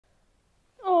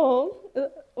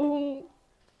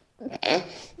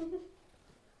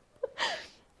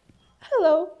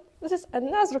Hello, this is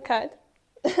another cat,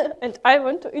 and I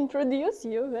want to introduce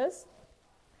you with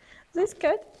this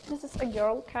cat. This is a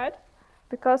girl cat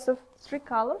because of 3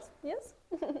 colors, yes?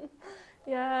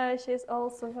 Yeah, she's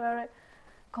also very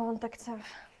contactive.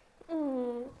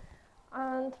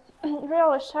 And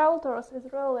really, shelters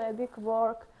is really a big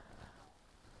work.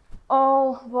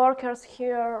 All workers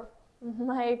here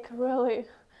make really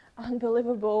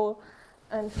unbelievable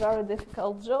and very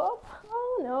difficult job.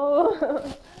 Oh no,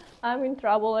 I'm in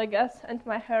trouble, I guess, and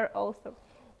my hair also.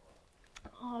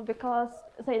 Because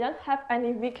they don't have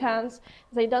any weekends,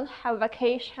 they don't have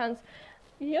vacations.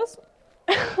 Yes,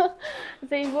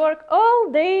 they work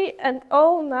all day and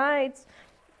all night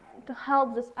to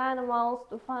help these animals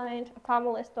to find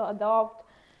families to adopt,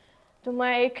 to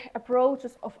make a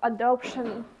process of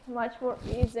adoption much more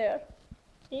easier.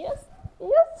 Yes,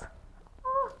 yes.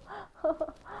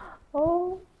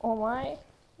 Oh my,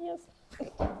 yes.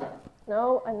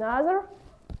 No, another.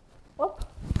 Whoop.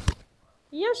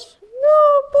 Yes,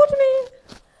 no, put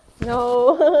me.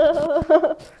 No.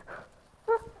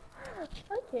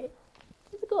 Okay,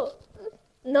 let's go.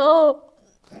 No.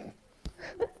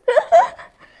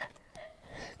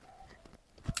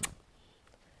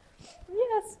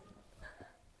 Yes.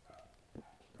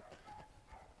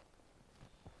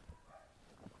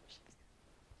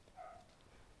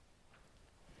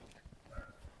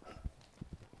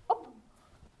 Up.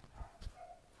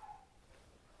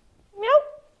 Meow.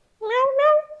 Meow,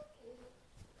 meow.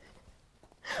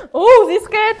 Oh, this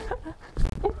cat.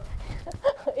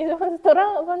 It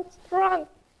wants to run.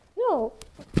 No.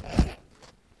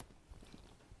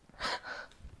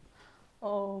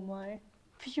 Oh my.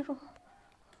 Phew.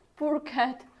 Poor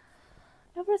cat.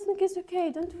 Everything is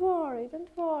okay. Don't worry. Don't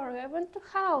worry. I want to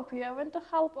help you. I want to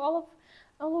help all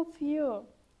of you.